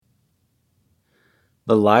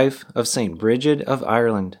The Life of St. Brigid of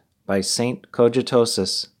Ireland by St.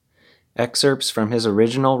 Cogitosus. Excerpts from his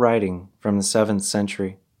original writing from the 7th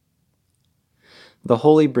century. The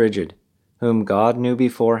Holy Brigid, whom God knew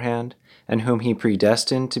beforehand, and whom he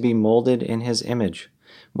predestined to be molded in his image,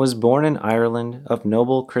 was born in Ireland of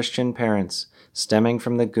noble Christian parents, stemming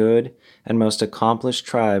from the good and most accomplished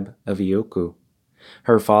tribe of Ioku.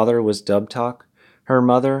 Her father was Dubtak, her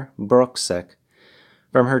mother Brucsek.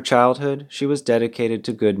 From her childhood she was dedicated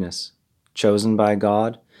to goodness. Chosen by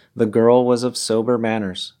God, the girl was of sober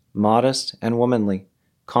manners, modest and womanly,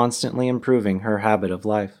 constantly improving her habit of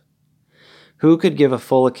life. Who could give a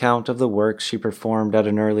full account of the works she performed at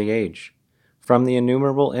an early age? From the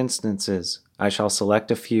innumerable instances, I shall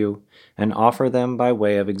select a few and offer them by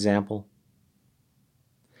way of example.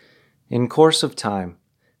 In course of time,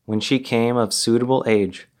 when she came of suitable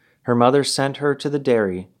age, her mother sent her to the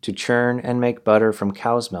dairy to churn and make butter from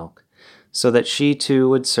cow's milk, so that she too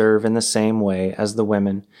would serve in the same way as the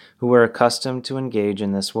women who were accustomed to engage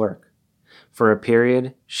in this work. For a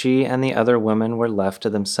period, she and the other women were left to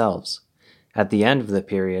themselves. At the end of the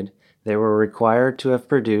period, they were required to have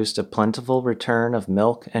produced a plentiful return of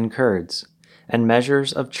milk and curds, and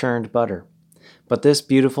measures of churned butter. But this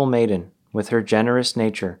beautiful maiden, with her generous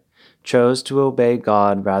nature, chose to obey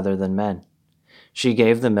God rather than men. She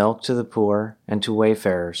gave the milk to the poor and to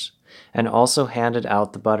wayfarers, and also handed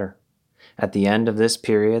out the butter. At the end of this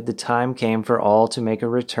period, the time came for all to make a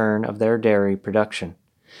return of their dairy production,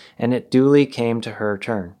 and it duly came to her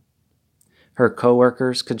turn. Her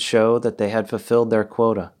co-workers could show that they had fulfilled their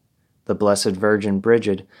quota. The Blessed Virgin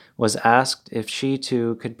Brigid was asked if she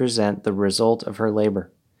too could present the result of her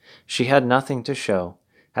labor. She had nothing to show,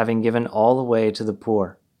 having given all away to the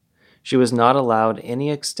poor. She was not allowed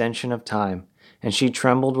any extension of time, and she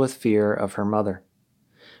trembled with fear of her mother.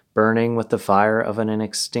 Burning with the fire of an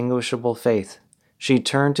inextinguishable faith, she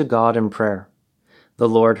turned to God in prayer. The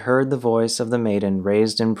Lord heard the voice of the maiden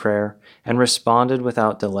raised in prayer and responded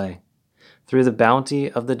without delay. Through the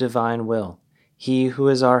bounty of the divine will, He who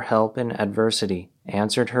is our help in adversity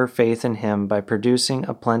answered her faith in Him by producing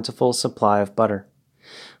a plentiful supply of butter.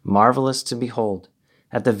 Marvelous to behold,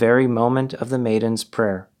 at the very moment of the maiden's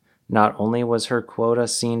prayer, not only was her quota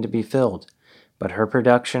seen to be filled, but her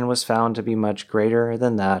production was found to be much greater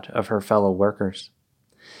than that of her fellow workers.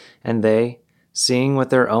 And they, seeing with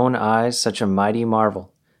their own eyes such a mighty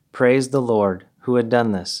marvel, praised the Lord who had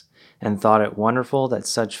done this, and thought it wonderful that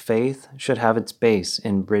such faith should have its base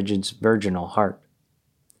in Brigid's virginal heart.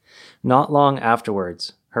 Not long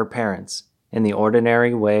afterwards, her parents, in the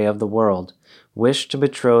ordinary way of the world, wished to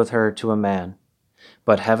betroth her to a man,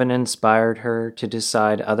 but heaven inspired her to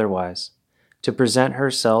decide otherwise, to present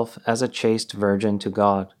herself as a chaste virgin to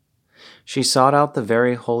God. She sought out the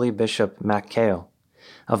very holy Bishop Mackail,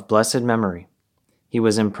 of blessed memory. He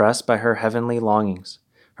was impressed by her heavenly longings,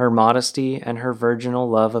 her modesty and her virginal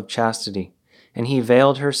love of chastity, and he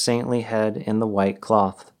veiled her saintly head in the white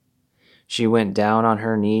cloth. She went down on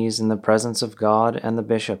her knees in the presence of God and the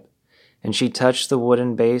bishop, and she touched the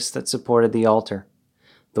wooden base that supported the altar.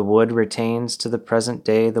 The wood retains to the present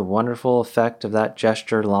day the wonderful effect of that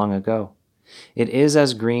gesture long ago. It is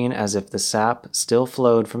as green as if the sap still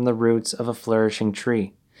flowed from the roots of a flourishing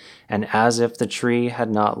tree, and as if the tree had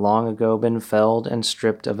not long ago been felled and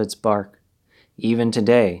stripped of its bark. Even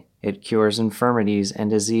today, it cures infirmities and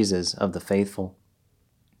diseases of the faithful.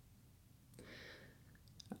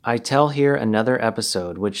 I tell here another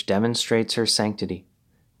episode which demonstrates her sanctity,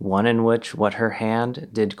 one in which what her hand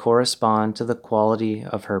did correspond to the quality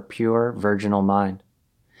of her pure virginal mind.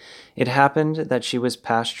 It happened that she was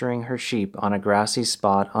pasturing her sheep on a grassy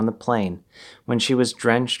spot on the plain when she was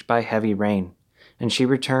drenched by heavy rain, and she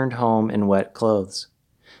returned home in wet clothes.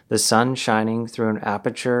 The sun shining through an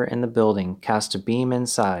aperture in the building cast a beam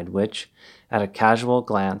inside which, at a casual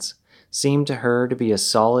glance, seemed to her to be a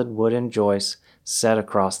solid wooden joist set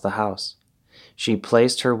across the house. She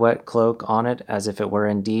placed her wet cloak on it as if it were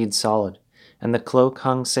indeed solid, and the cloak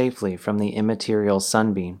hung safely from the immaterial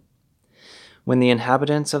sunbeam. When the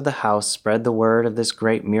inhabitants of the house spread the word of this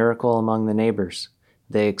great miracle among the neighbors,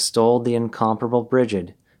 they extolled the incomparable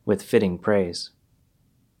Brigid with fitting praise.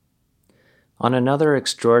 On another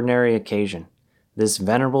extraordinary occasion, this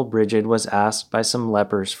venerable Brigid was asked by some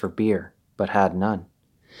lepers for beer, but had none.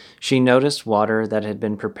 She noticed water that had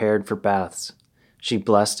been prepared for baths. She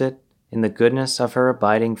blessed it in the goodness of her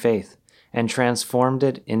abiding faith, and transformed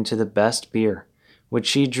it into the best beer, which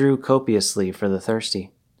she drew copiously for the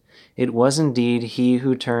thirsty. It was indeed He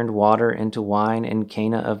who turned water into wine in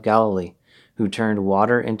Cana of Galilee, who turned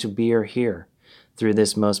water into beer here, through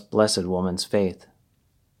this most blessed woman's faith.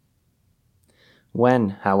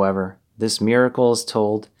 When, however, this miracle is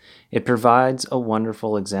told, it provides a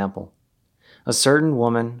wonderful example. A certain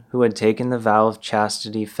woman who had taken the vow of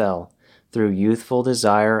chastity fell through youthful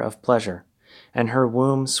desire of pleasure, and her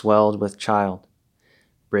womb swelled with child.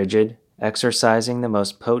 Brigid, exercising the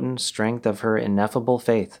most potent strength of her ineffable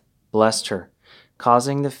faith, blessed her,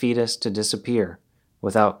 causing the fetus to disappear,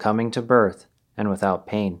 without coming to birth and without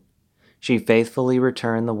pain. She faithfully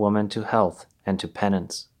returned the woman to health and to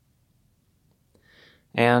penance.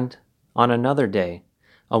 And, on another day,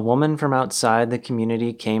 a woman from outside the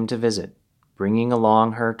community came to visit, bringing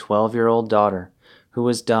along her 12-year-old daughter, who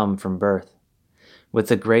was dumb from birth. With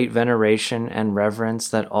the great veneration and reverence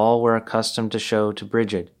that all were accustomed to show to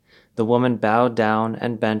Brigid, the woman bowed down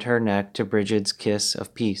and bent her neck to Brigid's kiss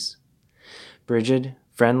of peace. Brigid,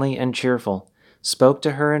 friendly and cheerful, spoke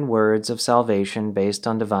to her in words of salvation based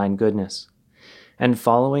on divine goodness. And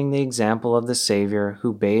following the example of the Savior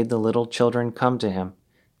who bade the little children come to him,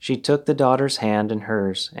 she took the daughter's hand in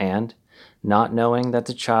hers and, not knowing that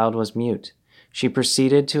the child was mute, she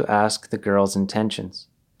proceeded to ask the girl's intentions,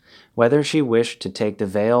 whether she wished to take the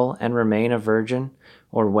veil and remain a virgin,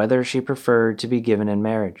 or whether she preferred to be given in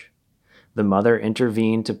marriage. The mother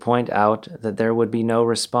intervened to point out that there would be no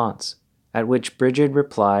response, at which Brigid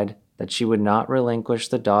replied that she would not relinquish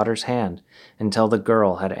the daughter's hand until the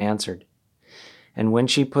girl had answered. And when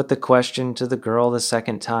she put the question to the girl the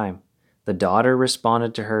second time, the daughter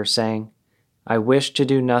responded to her, saying, "I wish to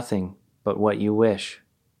do nothing but what you wish."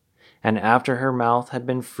 And after her mouth had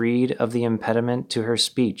been freed of the impediment to her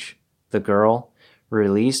speech, the girl,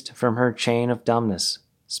 released from her chain of dumbness,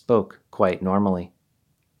 spoke quite normally.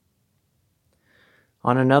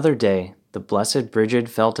 On another day, the Blessed Brigid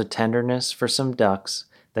felt a tenderness for some ducks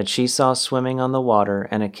that she saw swimming on the water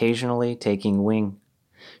and occasionally taking wing.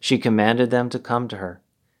 She commanded them to come to her,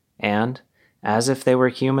 and, as if they were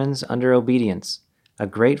humans under obedience, a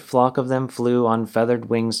great flock of them flew on feathered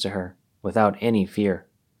wings to her, without any fear.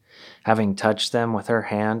 Having touched them with her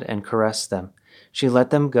hand and caressed them, she let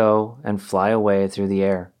them go and fly away through the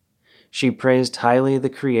air. She praised highly the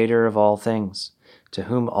Creator of all things, to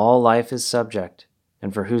whom all life is subject,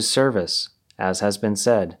 and for whose service, as has been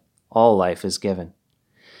said, all life is given.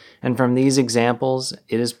 And from these examples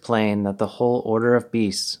it is plain that the whole order of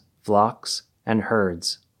beasts, flocks, and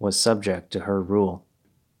herds was subject to her rule.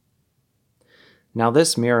 Now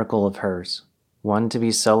this miracle of hers, one to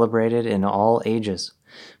be celebrated in all ages,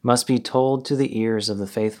 must be told to the ears of the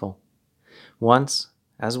faithful. Once,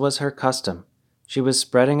 as was her custom, she was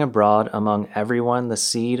spreading abroad among everyone the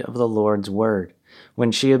seed of the Lord's word,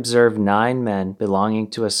 when she observed 9 men belonging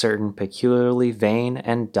to a certain peculiarly vain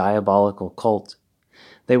and diabolical cult.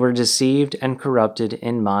 They were deceived and corrupted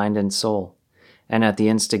in mind and soul, and at the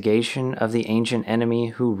instigation of the ancient enemy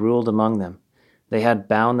who ruled among them, they had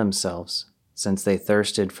bound themselves, since they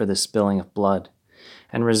thirsted for the spilling of blood,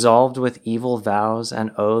 and resolved with evil vows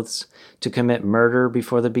and oaths to commit murder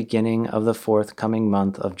before the beginning of the forthcoming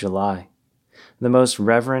month of July. The most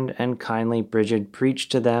reverend and kindly Brigid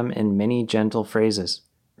preached to them in many gentle phrases,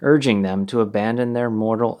 urging them to abandon their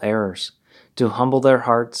mortal errors, to humble their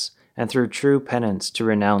hearts, and through true penance to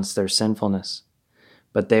renounce their sinfulness.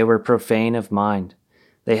 But they were profane of mind.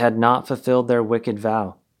 They had not fulfilled their wicked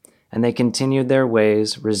vow, and they continued their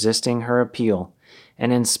ways, resisting her appeal,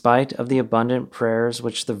 and in spite of the abundant prayers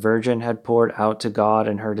which the Virgin had poured out to God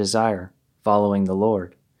in her desire, following the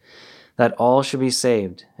Lord, that all should be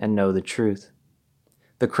saved and know the truth.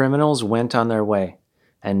 The criminals went on their way,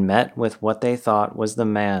 and met with what they thought was the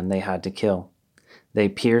man they had to kill. They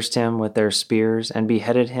pierced him with their spears and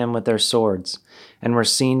beheaded him with their swords, and were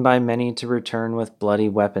seen by many to return with bloody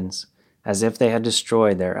weapons, as if they had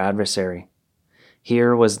destroyed their adversary.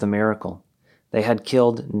 Here was the miracle. They had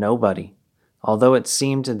killed nobody, although it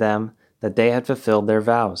seemed to them that they had fulfilled their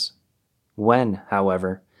vows. When,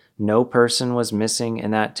 however, no person was missing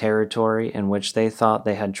in that territory in which they thought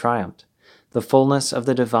they had triumphed, the fullness of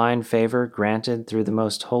the divine favor granted through the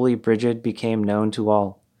most holy Brigid became known to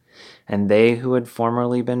all, and they who had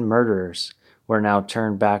formerly been murderers were now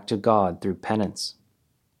turned back to God through penance.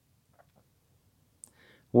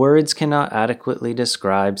 Words cannot adequately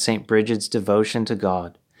describe St. Brigid's devotion to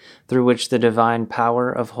God, through which the divine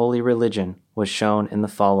power of holy religion was shown in the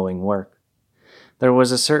following work. There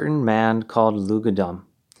was a certain man called Lugadum,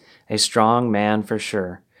 a strong man for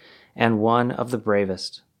sure, and one of the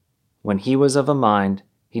bravest. When he was of a mind,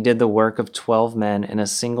 he did the work of 12 men in a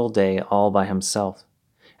single day all by himself.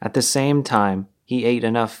 At the same time, he ate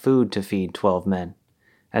enough food to feed 12 men.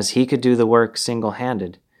 As he could do the work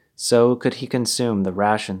single-handed, so could he consume the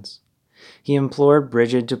rations. He implored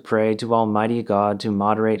Brigid to pray to Almighty God to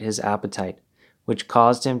moderate his appetite, which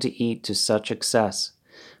caused him to eat to such excess,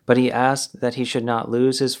 but he asked that he should not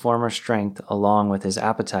lose his former strength along with his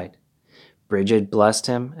appetite. Brigid blessed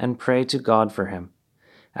him and prayed to God for him.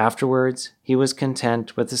 Afterwards, he was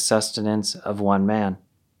content with the sustenance of one man,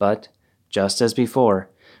 but, just as before,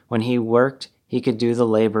 when he worked, he could do the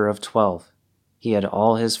labor of 12. He had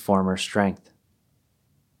all his former strength.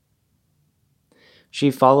 She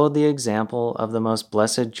followed the example of the most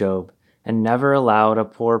blessed Job and never allowed a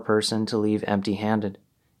poor person to leave empty-handed.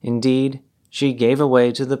 Indeed, she gave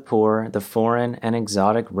away to the poor the foreign and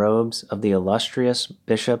exotic robes of the illustrious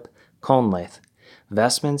Bishop Conlath,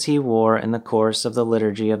 vestments he wore in the course of the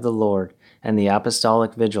liturgy of the Lord and the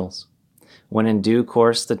apostolic vigils. When in due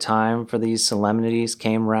course the time for these solemnities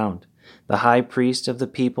came round, the high priest of the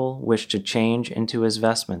people wished to change into his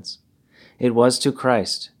vestments. It was to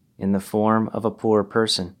Christ, in the form of a poor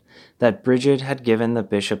person, that Brigid had given the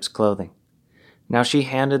bishop's clothing. Now she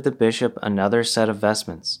handed the bishop another set of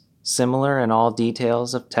vestments, similar in all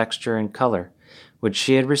details of texture and color, which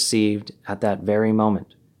she had received at that very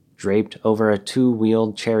moment, draped over a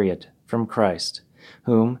 2-wheeled chariot from Christ,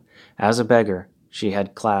 whom, as a beggar, she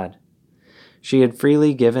had clad. She had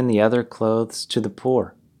freely given the other clothes to the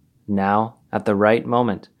poor. Now, at the right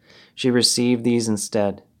moment, she received these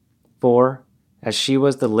instead, for, as she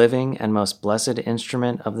was the living and most blessed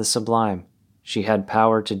instrument of the sublime, she had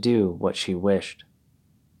power to do what she wished.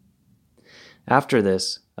 After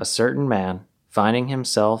this, a certain man, finding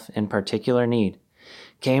himself in particular need,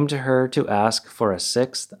 came to her to ask for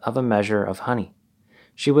 1/6 of a measure of honey.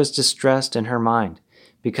 She was distressed in her mind,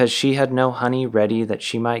 because she had no honey ready that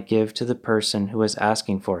she might give to the person who was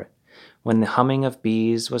asking for it, when the humming of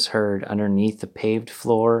bees was heard underneath the paved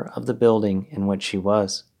floor of the building in which she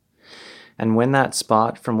was. And when that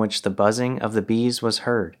spot from which the buzzing of the bees was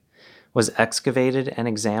heard was excavated and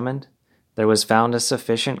examined, there was found a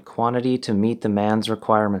sufficient quantity to meet the man's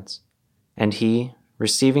requirements, and he,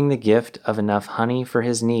 receiving the gift of enough honey for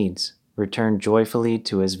his needs, returned joyfully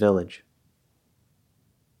to his village.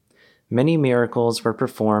 Many miracles were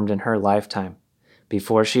performed in her lifetime,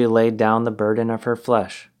 before she laid down the burden of her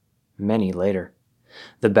flesh, many later.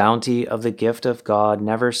 The bounty of the gift of God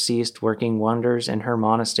never ceased working wonders in her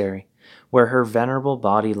monastery, where her venerable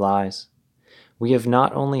body lies. We have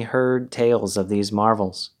not only heard tales of these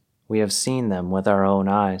marvels, we have seen them with our own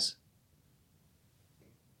eyes.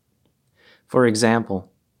 For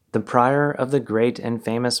example, the prior of the great and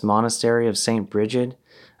famous monastery of St. Brigid,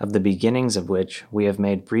 of the beginnings of which we have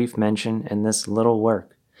made brief mention in this little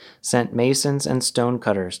work, sent masons and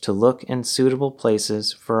stonecutters to look in suitable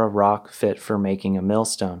places for a rock fit for making a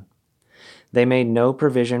millstone. They made no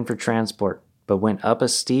provision for transport, but went up a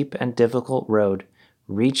steep and difficult road,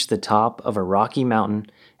 reached the top of a rocky mountain,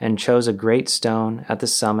 and chose a great stone at the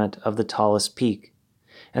summit of the tallest peak.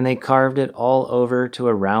 And they carved it all over to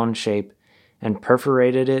a round shape, and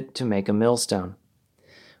perforated it to make a millstone.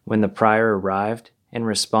 When the prior arrived, in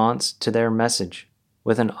response to their message,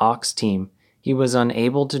 with an ox team, he was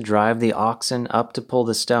unable to drive the oxen up to pull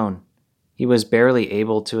the stone. He was barely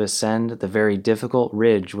able to ascend the very difficult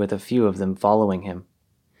ridge with a few of them following him.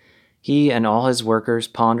 He and all his workers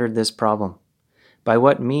pondered this problem. By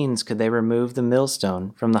what means could they remove the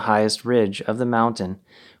millstone from the highest ridge of the mountain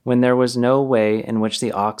when there was no way in which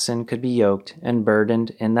the oxen could be yoked and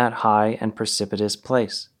burdened in that high and precipitous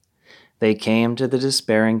place? They came to the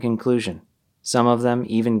despairing conclusion, some of them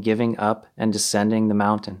even giving up and descending the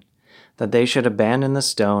mountain, that they should abandon the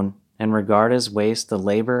stone and regard as waste the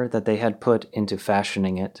labor that they had put into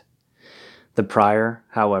fashioning it. The prior,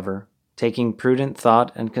 however, taking prudent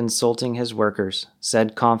thought and consulting his workers,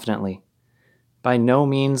 said confidently, "By no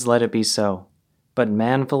means let it be so, but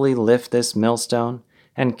manfully lift this millstone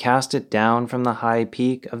and cast it down from the high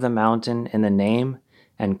peak of the mountain in the name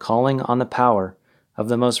and calling on the power of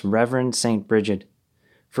the most reverend Saint Brigid,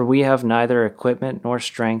 for we have neither equipment nor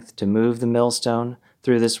strength to move the millstone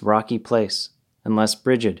through this rocky place, unless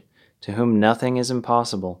Brigid, to whom nothing is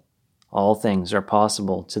impossible, all things are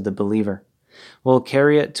possible to the believer, will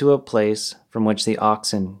carry it to a place from which the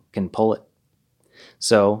oxen can pull it."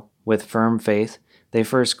 So, with firm faith, they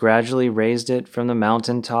first gradually raised it from the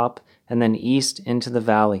mountain top and then east into the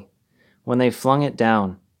valley. When they flung it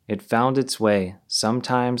down, it found its way,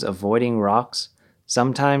 sometimes avoiding rocks,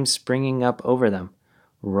 sometimes springing up over them,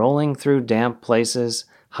 rolling through damp places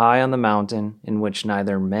high on the mountain in which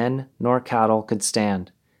neither men nor cattle could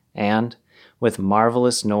stand, and, with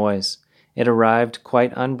marvelous noise, it arrived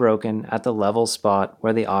quite unbroken at the level spot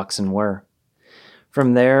where the oxen were.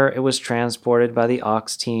 From there it was transported by the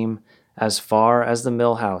ox team as far as the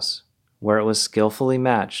mill house, where it was skillfully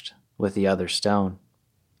matched with the other stone.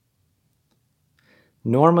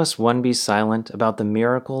 Nor must one be silent about the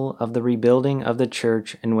miracle of the rebuilding of the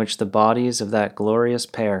church in which the bodies of that glorious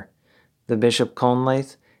pair, the Bishop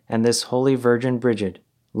Conlath and this holy Virgin Brigid,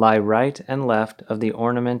 lie right and left of the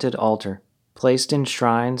ornamented altar, placed in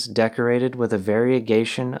shrines decorated with a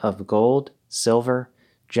variegation of gold, silver,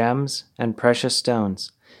 gems, and precious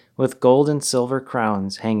stones, with gold and silver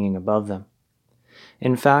crowns hanging above them.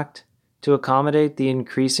 In fact, to accommodate the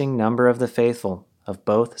increasing number of the faithful of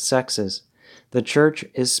both sexes, the church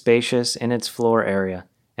is spacious in its floor area,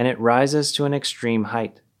 and it rises to an extreme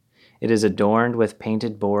height. It is adorned with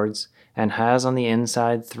painted boards, and has on the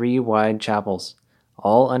inside 3 wide chapels,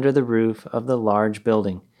 all under the roof of the large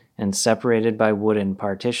building, and separated by wooden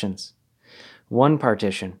partitions. One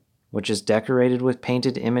partition, which is decorated with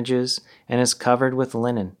painted images and is covered with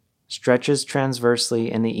linen, stretches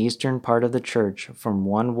transversely in the eastern part of the church from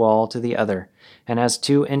one wall to the other, and has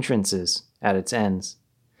 2 entrances at its ends.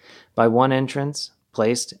 By one entrance,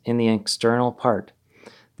 placed in the external part,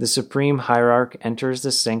 the supreme hierarch enters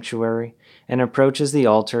the sanctuary and approaches the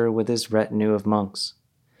altar with his retinue of monks.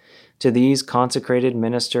 To these consecrated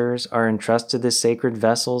ministers are entrusted the sacred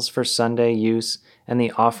vessels for Sunday use and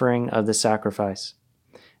the offering of the sacrifice.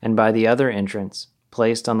 And by the other entrance,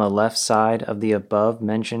 placed on the left side of the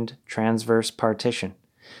above-mentioned transverse partition,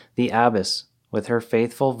 the abbess, with her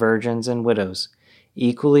faithful virgins and widows,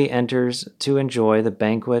 equally enters to enjoy the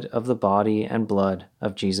banquet of the body and blood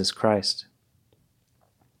of Jesus Christ.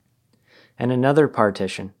 And another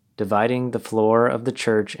partition, dividing the floor of the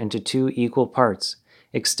church into 2 equal parts,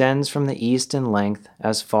 extends from the east in length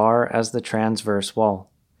as far as the transverse wall.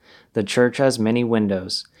 The church has many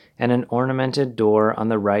windows, and an ornamented door on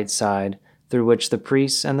the right side through which the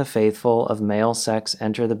priests and the faithful of male sex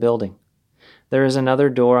enter the building. There is another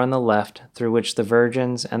door on the left through which the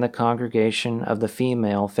virgins and the congregation of the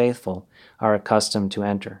female faithful are accustomed to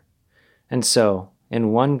enter. And so,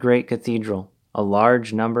 in one great cathedral, a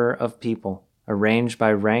large number of people, arranged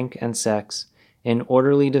by rank and sex, in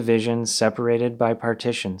orderly divisions separated by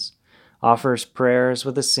partitions, offers prayers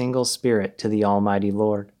with a single spirit to the Almighty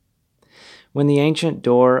Lord. When the ancient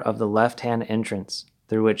door of the left-hand entrance,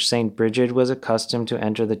 through which St. Brigid was accustomed to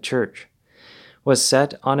enter the church, was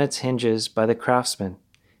set on its hinges by the craftsman,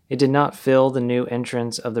 it did not fill the new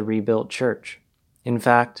entrance of the rebuilt church. In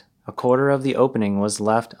fact, a quarter of the opening was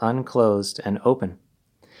left unclosed and open.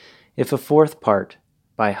 If a 4th part,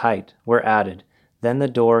 by height, were added, then the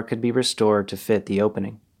door could be restored to fit the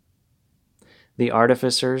opening. The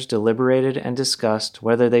artificers deliberated and discussed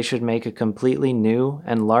whether they should make a completely new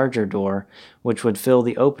and larger door which would fill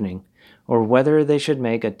the opening, or whether they should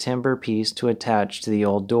make a timber piece to attach to the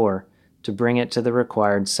old door, to bring it to the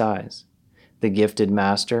required size. The gifted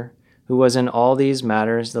master, who was in all these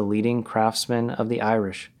matters the leading craftsman of the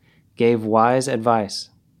Irish, gave wise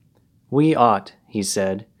advice. "We ought," he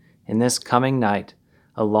said, "in this coming night,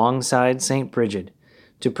 alongside St. Brigid,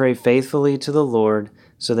 to pray faithfully to the Lord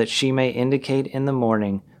so that she may indicate in the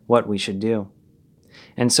morning what we should do."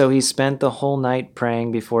 And so he spent the whole night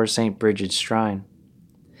praying before St. Brigid's shrine.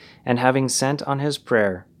 And having sent on his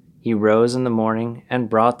prayer, he rose in the morning and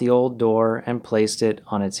brought the old door and placed it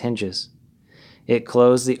on its hinges. It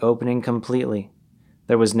closed the opening completely.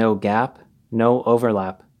 There was no gap, no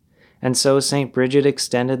overlap. And so St. Brigid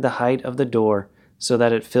extended the height of the door so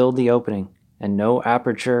that it filled the opening, and no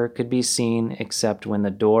aperture could be seen except when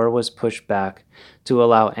the door was pushed back to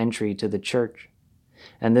allow entry to the church.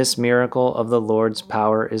 And this miracle of the Lord's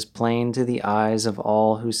power is plain to the eyes of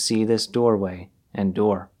all who see this doorway and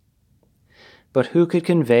door. But who could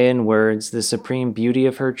convey in words the supreme beauty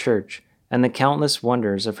of her church and the countless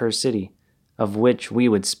wonders of her city, of which we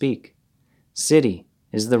would speak? City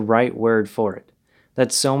is the right word for it.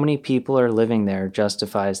 That so many people are living there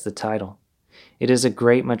justifies the title. It is a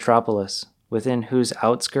great metropolis, within whose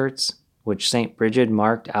outskirts, which St. Brigid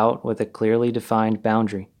marked out with a clearly defined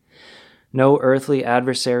boundary, no earthly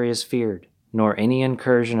adversary is feared, nor any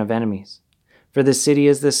incursion of enemies. For the city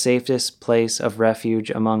is the safest place of refuge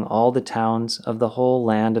among all the towns of the whole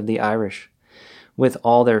land of the Irish, with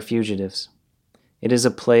all their fugitives. It is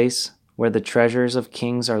a place where the treasures of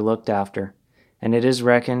kings are looked after, and it is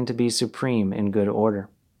reckoned to be supreme in good order.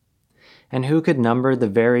 And who could number the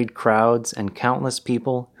varied crowds and countless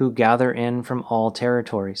people who gather in from all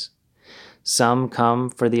territories? Some come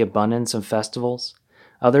for the abundance of festivals,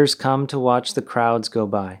 others come to watch the crowds go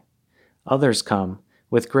by. Others come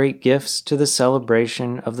with great gifts to the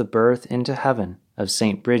celebration of the birth into heaven of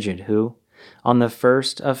St. Brigid, who, on the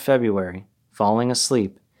 1st of February, falling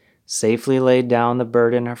asleep, safely laid down the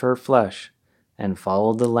burden of her flesh and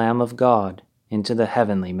followed the Lamb of God into the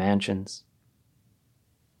heavenly mansions.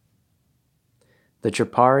 The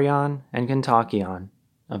Troparion and Kontakion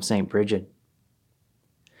of Saint Brigid.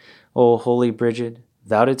 O holy Brigid,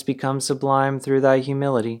 thou didst become sublime through thy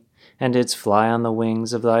humility, and didst fly on the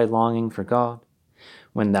wings of thy longing for God.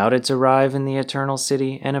 When thou didst arrive in the eternal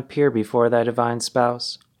city and appear before thy divine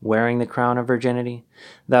spouse, wearing the crown of virginity,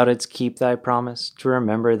 thou didst keep thy promise to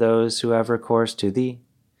remember those who have recourse to thee.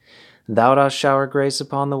 Thou dost shower grace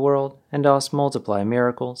upon the world, and dost multiply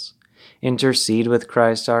miracles. Intercede with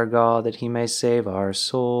Christ our God, that he may save our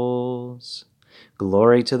souls.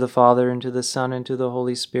 Glory to the Father, and to the Son, and to the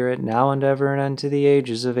Holy Spirit, now and ever, and unto the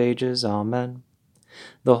ages of ages. Amen.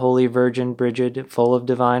 The Holy Virgin Brigid, full of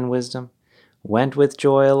divine wisdom, went with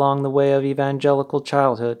joy along the way of evangelical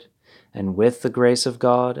childhood, and with the grace of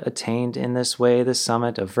God attained in this way the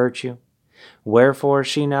summit of virtue. Wherefore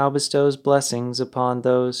she now bestows blessings upon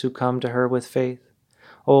those who come to her with faith.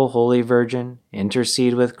 O Holy Virgin,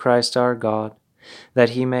 intercede with Christ our God,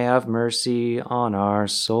 that he may have mercy on our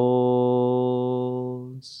souls.